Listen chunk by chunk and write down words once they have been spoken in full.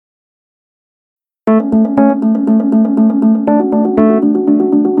Hi,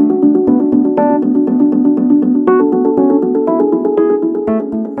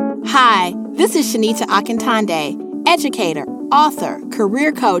 this is Shanita Akintande, educator, author,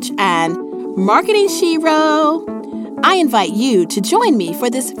 career coach, and marketing shero. I invite you to join me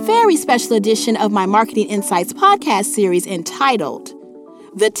for this very special edition of my Marketing Insights podcast series entitled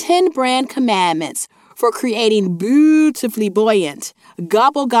The 10 Brand Commandments for Creating Beautifully Buoyant,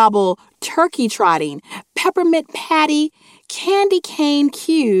 Gobble Gobble, Turkey Trotting, Peppermint Patty, Candy Cane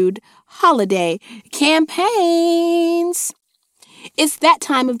Cued Holiday Campaigns. It's that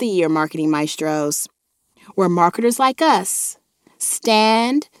time of the year, marketing maestros, where marketers like us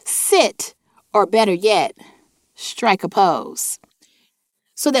stand, sit, or better yet, strike a pose,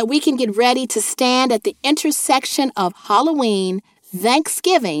 so that we can get ready to stand at the intersection of Halloween,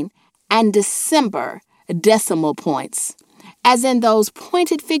 Thanksgiving, and December decimal points, as in those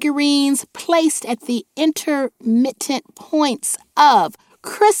pointed figurines placed at the intermittent points of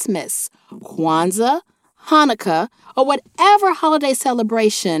Christmas, Kwanzaa, Hanukkah, or whatever holiday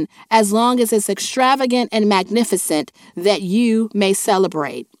celebration, as long as it's extravagant and magnificent that you may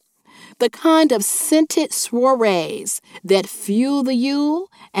celebrate. The kind of scented soirees that fuel the Yule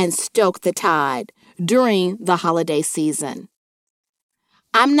and stoke the tide during the holiday season.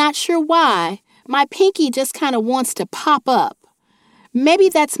 I'm not sure why my pinky just kind of wants to pop up. Maybe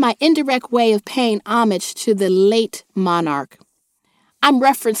that's my indirect way of paying homage to the late monarch. I'm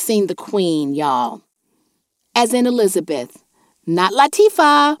referencing the Queen, y'all. As in Elizabeth, not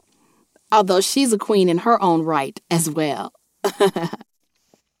Latifah, although she's a queen in her own right as well.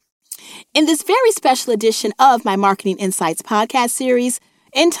 In this very special edition of my Marketing Insights podcast series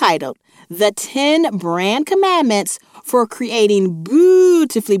entitled The 10 Brand Commandments for Creating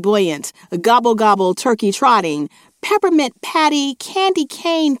Beautifully Buoyant, Gobble Gobble, Turkey Trotting, Peppermint Patty, Candy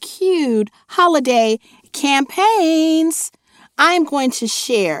Cane Cued Holiday Campaigns, I'm going to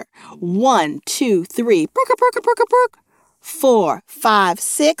share 1, 2, 3, 4, 5,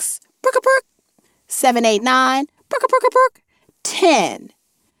 6, 7, 8, 9, 10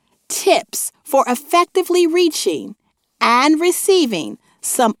 tips for effectively reaching and receiving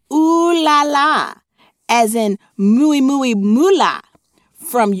some ooh la la, as in mooey mooey moolah,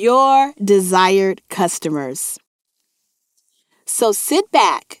 from your desired customers. So sit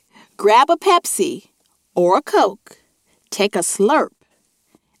back, grab a Pepsi or a Coke, take a slurp,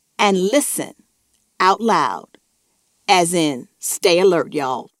 and listen out loud, as in stay alert,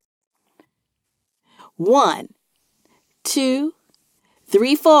 y'all. 1, 2,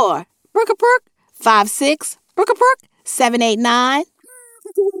 3, 4, 5, 6, 7, 8, 9,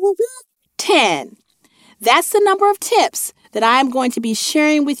 10. That's the number of tips that I'm going to be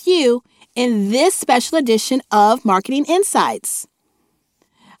sharing with you in this special edition of Marketing Insights.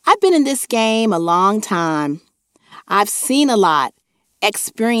 I've been in this game a long time. I've seen a lot,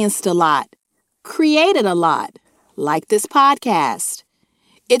 experienced a lot, created a lot, like this podcast.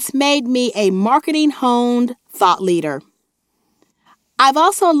 It's made me a marketing-honed thought leader. I've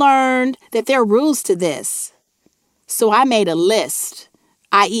also learned that there are rules to this. So I made a list,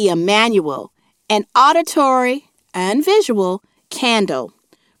 i.e. a manual, an auditory and visual candle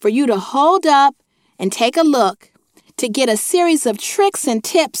for you to hold up and take a look to get a series of tricks and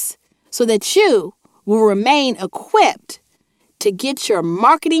tips so that you will remain equipped to get your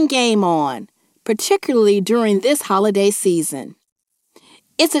marketing game on, particularly during this holiday season.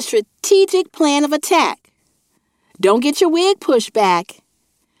 It's a strategic plan of attack. Don't get your wig pushed back.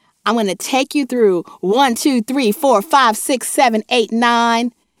 I'm going to take you through 1, 2, 3, 4, 5, 6, 7, 8,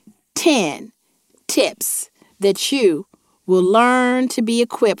 9, 10 tips that you will learn to be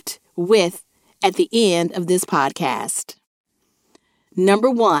equipped with at the end of this podcast. Number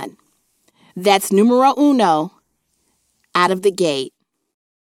 1, that's numero uno, out of the gate.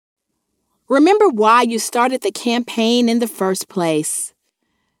 Remember why you started the campaign in the first place.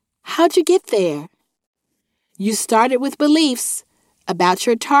 How'd you get there? You started with beliefs about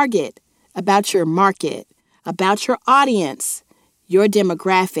your target, about your market, about your audience, your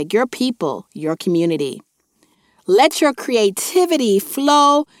demographic, your people, your community. Let your creativity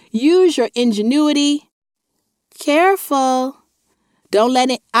flow. Use your ingenuity. Careful. Don't let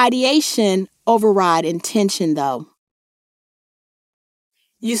ideation override intention, though.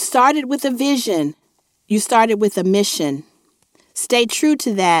 You started with a vision. You started with a mission. Stay true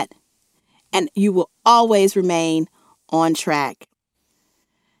to that, and you will always remain on track.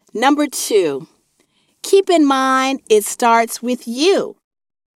 Number 2, keep in mind it starts with you.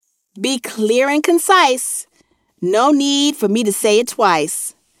 Be clear and concise. No need for me to say it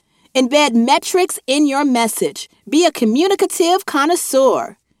twice. Embed metrics in your message. Be a communicative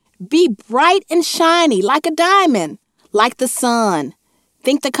connoisseur. Be bright and shiny like a diamond, like the sun.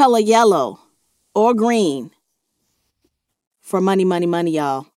 Think the color yellow or green. For money, money, money,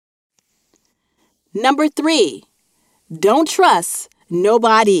 y'all. Number 3, don't trust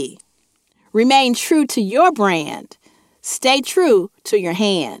nobody. Remain true to your brand. Stay true to your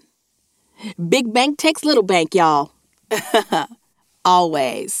hand. Big bank takes little bank, y'all.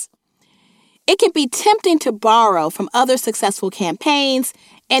 Always. It can be tempting to borrow from other successful campaigns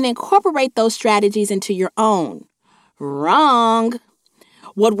and incorporate those strategies into your own. Wrong.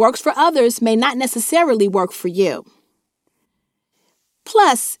 What works for others may not necessarily work for you.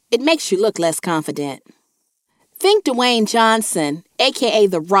 Plus, it makes you look less confident. Think Dwayne Johnson, aka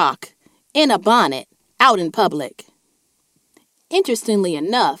The Rock, in a bonnet, out in public. Interestingly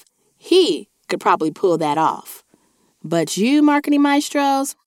enough, he could probably pull that off. But you, marketing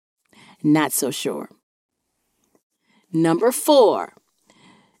maestros, not so sure. Number 4.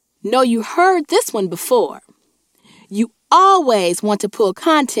 No, you heard this one before. You always want to pull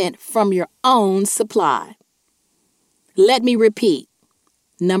content from your own supply. Let me repeat.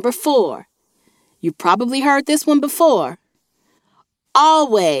 Number 4. You probably heard this one before.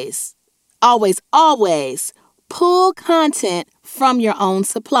 Always, always, always pull content from your own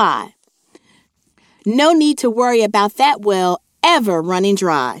supply. No need to worry about that well ever running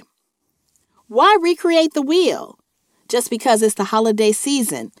dry. Why recreate the wheel? Just because it's the holiday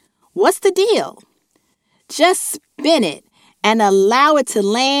season. What's the deal? Just spin it and allow it to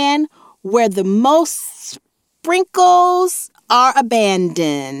land where the most sprinkles are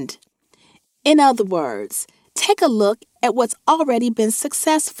abandoned. In other words, take a look at what's already been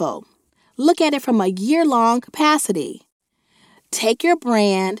successful. Look at it from a year-long capacity. Take your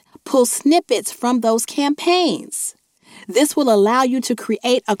brand, pull snippets from those campaigns. This will allow you to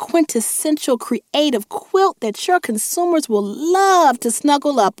create a quintessential creative quilt that your consumers will love to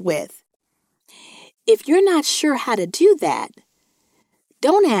snuggle up with. If you're not sure how to do that,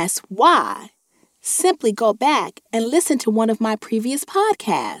 don't ask why. Simply go back and listen to one of my previous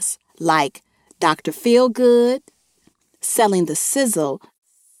podcasts, like Dr. Feelgood, Selling the Sizzle,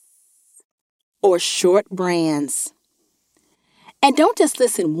 or Short Brands. And don't just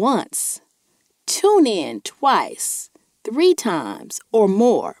listen once. Tune in twice, 3 times, or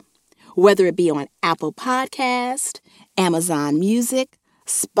more, whether it be on Apple Podcast, Amazon Music,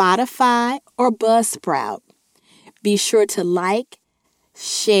 Spotify, or Buzzsprout. Be sure to like,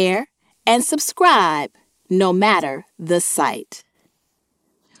 share, and subscribe, no matter the site.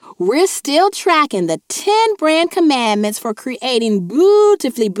 We're still tracking the 10 brand commandments for creating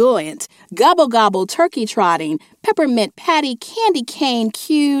beautifully buoyant, gobble-gobble, turkey-trotting, peppermint patty, candy cane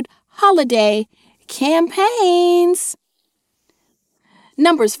cued holiday campaigns.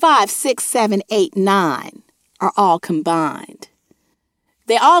 Numbers 5, 6, 7, 8, 9 are all combined.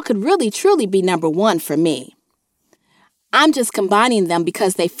 They all could really truly be number 1 for me. I'm just combining them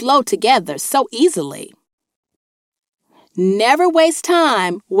because they flow together so easily. Never waste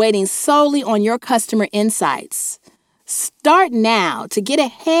time waiting solely on your customer insights. Start now to get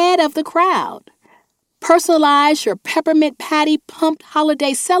ahead of the crowd. Personalize your peppermint patty pumped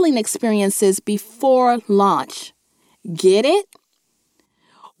holiday selling experiences before launch. Get it?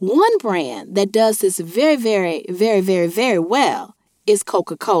 One brand that does this very, very, very, very, very well is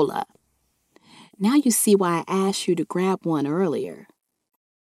Coca-Cola. Now you see why I asked you to grab one earlier.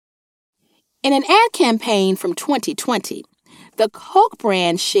 In an ad campaign from 2020, the Coke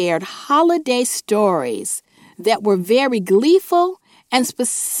brand shared holiday stories that were very gleeful and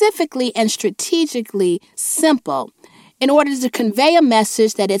specifically and strategically simple in order to convey a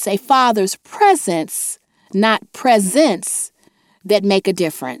message that it's a father's presence, not presents, that make a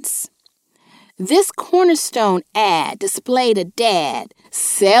difference. This cornerstone ad displayed a dad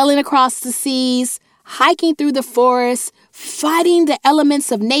sailing across the seas, hiking through the forest, fighting the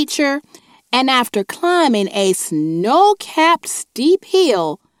elements of nature, and after climbing a snow-capped steep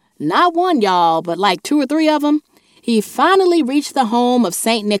hill, not one, y'all, but like 2 or 3 of them, he finally reached the home of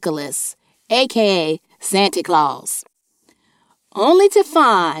St. Nicholas, a.k.a. Santa Claus, only to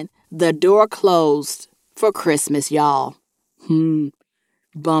find the door closed for Christmas, y'all.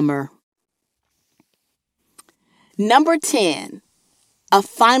 Bummer. Number 10, a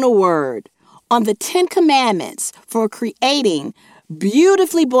final word on the 10 commandments for creating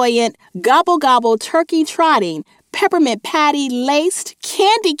beautifully buoyant, gobble-gobble, turkey-trotting, peppermint patty-laced,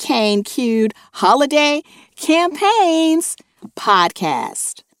 candy cane-cued holiday campaigns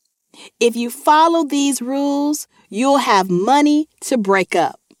podcast. If you follow these rules, you'll have money to break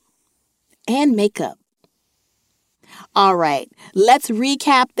up and make up. All right, let's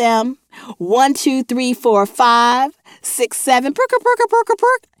recap them. 1, 2, 3, 4, 5. 6, 7, perk, perk, perk,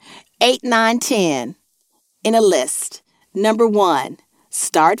 perk, 8, 9, 10 in a list. Number 1,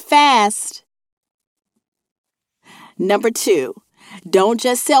 start fast. Number 2, don't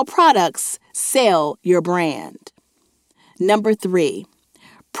just sell products, sell your brand. Number 3,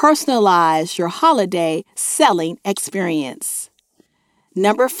 personalize your holiday selling experience.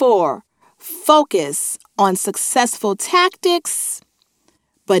 Number 4, focus on successful tactics,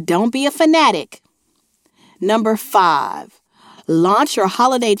 but don't be a fanatic. Number 5, launch your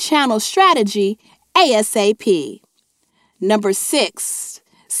holiday channel strategy ASAP. Number 6,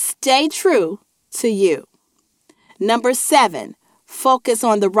 stay true to you. Number 7, focus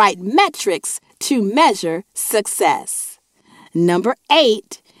on the right metrics to measure success. Number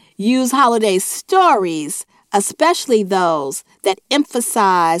 8, use holiday stories, especially those that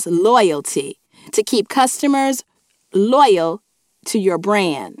emphasize loyalty, to keep customers loyal to your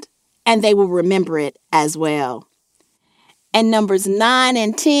brand, and they will remember it as well. And numbers 9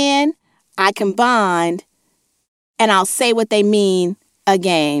 and 10, I combined, and I'll say what they mean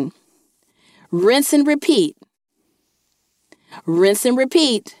again. Rinse and repeat. Rinse and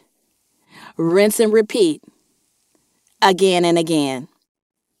repeat. Rinse and repeat. Again and again.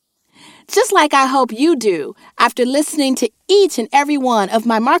 Just like I hope you do after listening to each and every one of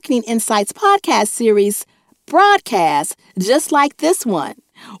my Marketing Insights podcast series broadcasts just like this one.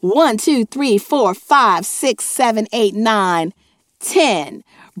 1, 2, 3, 4, 5, 6, 7, 8, 9, 10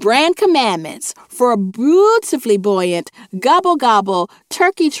 brand commandments for a beautifully buoyant, gobble-gobble,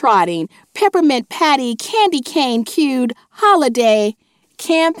 turkey-trotting, peppermint patty, candy cane-cued holiday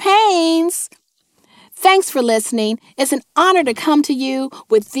campaigns. Thanks for listening. It's an honor to come to you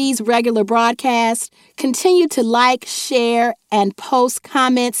with these regular broadcasts. Continue to like, share, and post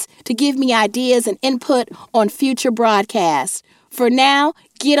comments to give me ideas and input on future broadcasts. For now,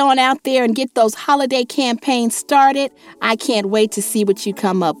 get on out there and get those holiday campaigns started. I can't wait to see what you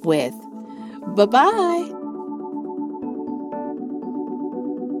come up with. Bye-bye.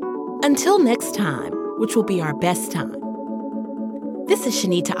 Until next time, which will be our best time. This is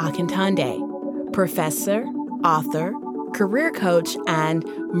Shanita Akintande, professor, author, career coach, and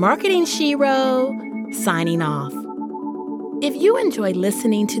marketing shero, signing off. If you enjoy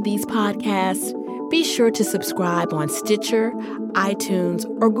listening to these podcasts, be sure to subscribe on Stitcher, iTunes,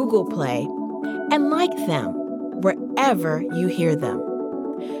 or Google Play, and like them wherever you hear them.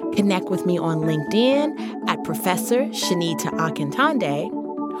 Connect with me on LinkedIn at Professor Shanita Akintande,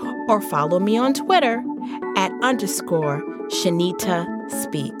 or follow me on Twitter at _Shanita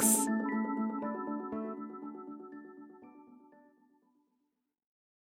Speaks.